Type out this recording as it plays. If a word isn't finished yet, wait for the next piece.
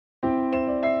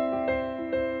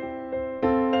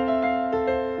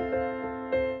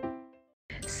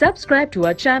Subscribe to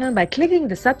our channel by clicking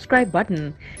the subscribe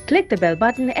button. Click the bell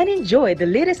button and enjoy the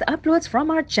latest uploads from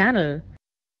our channel.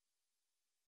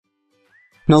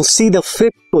 Now see the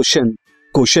fifth question.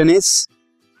 Question is,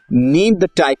 name the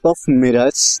type of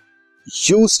mirrors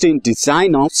used in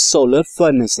design of solar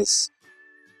furnaces.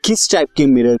 किस type के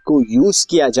mirror को use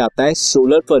किया जाता है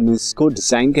solar furnace को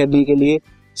design करने के लिए।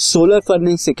 सोलर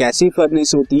फर्नेस एक ऐसी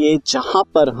फर्नेस होती है जहां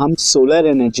पर हम सोलर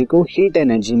एनर्जी को हीट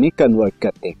एनर्जी में कन्वर्ट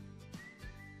करते हैं।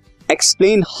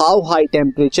 Explain how high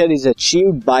temperature is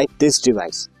achieved by this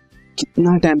device.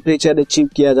 कितना टेम्परेचर अचीव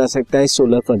किया जा सकता है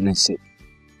सोलर फर्नेस से।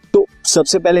 तो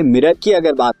सबसे पहले मिरर की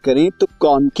अगर बात करें तो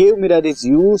concave mirror is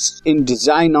used in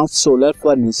design of solar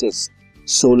furnaces.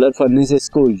 Solar furnaces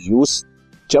को यूज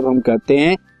जब हम करते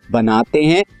हैं, बनाते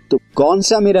हैं, तो कौन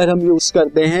सा मिरर हम यूज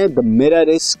करते हैं? The mirror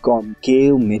is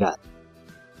concave mirror.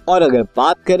 और अगर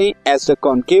बात करें as the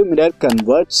concave mirror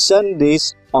convert sun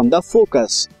rays on the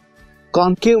focus.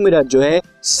 Concave mirror जो है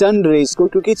सन रेज को,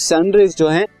 क्योंकि सन रेज जो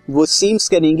है वो सीम्स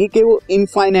करेंगी कि वो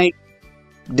इनफाइनाइट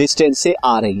डिस्टेंस से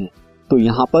आ रही हैं, तो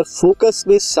यहाँ पर फोकस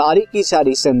में सारी की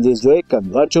सारी सन रेज जो है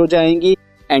कन्वर्ट हो जाएंगी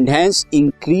एंड हेंस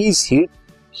इंक्रीज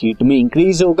हीट में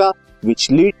इंक्रीज होगा which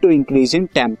lead to increase in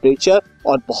temperature,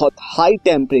 और बहुत हाई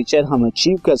टेम्परेचर हम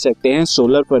अचीव कर सकते हैं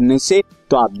सोलर फर्नेस से।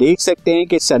 तो आप देख सकते हैं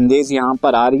कि सनरेज यहाँ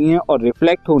पर आ रही हैं और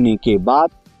रिफ्लेक्ट होने के बाद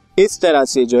इस तरह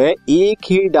से जो है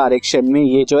एक ही डायरेक्शन में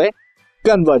ये जो है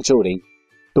कन्वर्ज हो रही,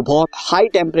 तो बहुत हाई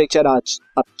टेम्परेचर आज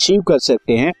अचीव कर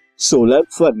सकते हैं सोलर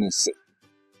फर्नेस से।